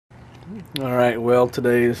Alright, well,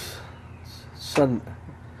 today's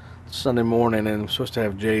Sunday morning, and I'm supposed to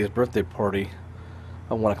have Jay's birthday party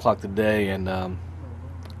at 1 o'clock today, and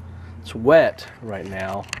it's wet right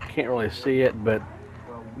now. Can't really see it, but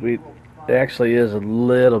there actually is a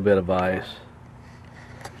little bit of ice.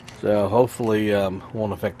 So hopefully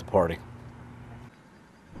won't affect the party.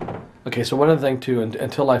 Okay, so one other thing too,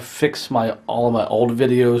 until I fix all of my old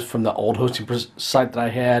videos from the old hosting site that I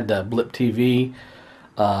had, Blip TV,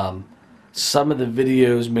 some of the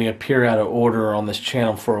videos may appear out of order on this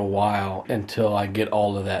channel for a while until I get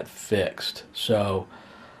all of that fixed. So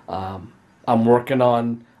I'm working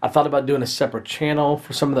on, I thought about doing a separate channel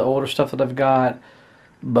for some of the older stuff that I've got,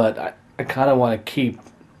 but I kind of want to keep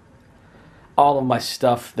all of my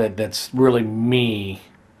stuff that's really me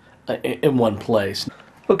in one place.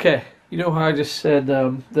 Okay, you know how I just said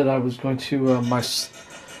that I was going to, my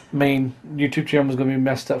main YouTube channel was going to be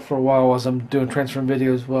messed up for a while as I'm doing transferring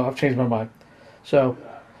videos? Well, I've changed my mind. So,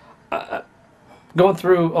 going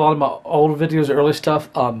through a lot of my old videos, early stuff,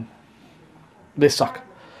 they suck.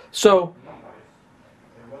 So,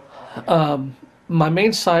 my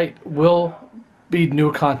main site will be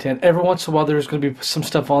newer content. Every once in a while there's going to be some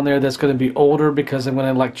stuff on there that's going to be older because I'm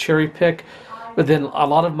going to like cherry pick. But then a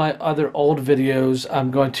lot of my other old videos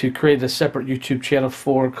I'm going to create a separate YouTube channel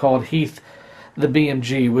for called Heath the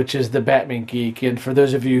BMG, which is the Batman Geek. And for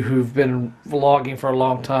those of you who've been vlogging for a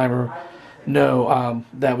long time or know,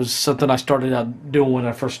 that was something I started out doing when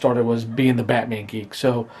I first started, was being the Batman Geek.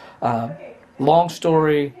 So long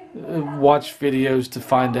story, watch videos to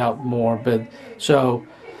find out more. But so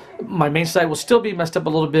my main site will still be messed up a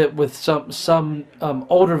little bit with some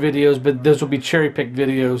older videos, but those will be cherry-picked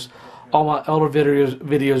videos. All my older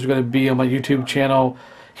videos are going to be on my YouTube channel,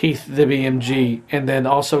 Heath the BMG, and then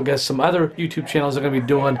also got some other YouTube channels I'm going to be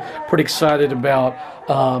doing. Pretty excited about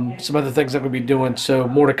some other things I'm going to be doing, so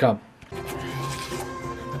more to come.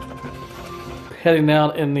 Heading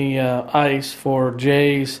out in the ice for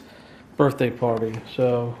Jay's birthday party.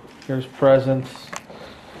 So here's presents.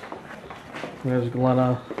 There's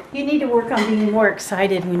Glenna. You need to work on being more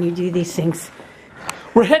excited when you do these things.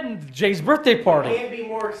 We're heading to Jay's birthday party. I can't be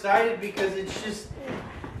more excited because it's just,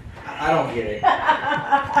 I don't get it.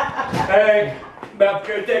 Hey, about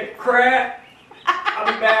to go take a crap.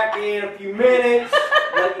 I'll be back in a few minutes.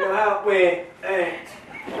 Let you know how it went. Thanks.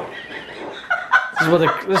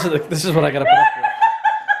 This is what I gotta put up with.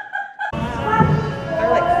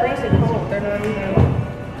 They're like freezing cold. They're not even.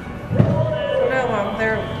 No, Mom,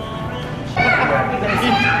 they're.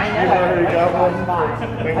 You already got one.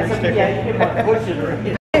 Maybe stick it. You can push it around.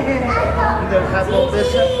 You don't have a little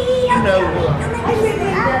bishop. You know what.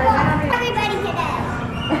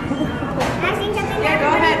 Yeah, go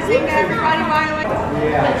ahead, sing to everybody while you're like.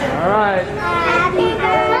 Yeah. All right. Happy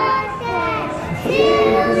birthday to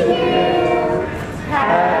you.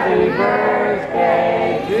 Happy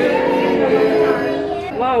birthday to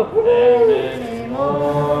you. Whoa.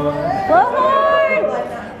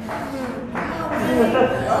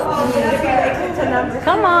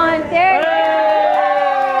 Come on, there.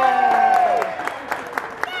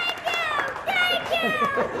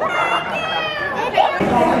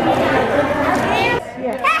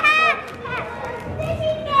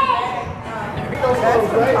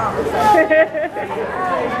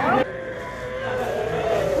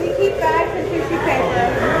 We keep bags and tissue paper.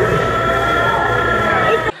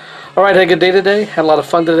 Alright, had a good day today. Had a lot of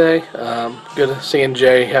fun today. Good seeing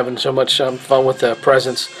Jay having so much fun with the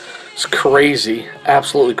presents. It's crazy.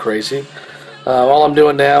 Absolutely crazy. All I'm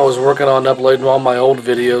doing now is working on uploading all my old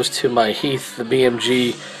videos to my Heath the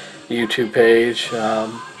BMG YouTube page.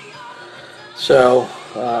 I'm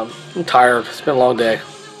tired. It's been a long day.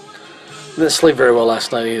 Didn't sleep very well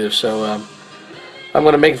last night either, so I'm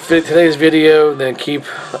going to make today's video, then keep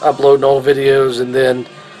uploading old videos, and then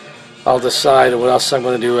I'll decide what else I'm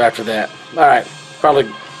going to do after that. Alright, probably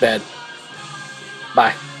bed.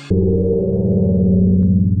 Bye.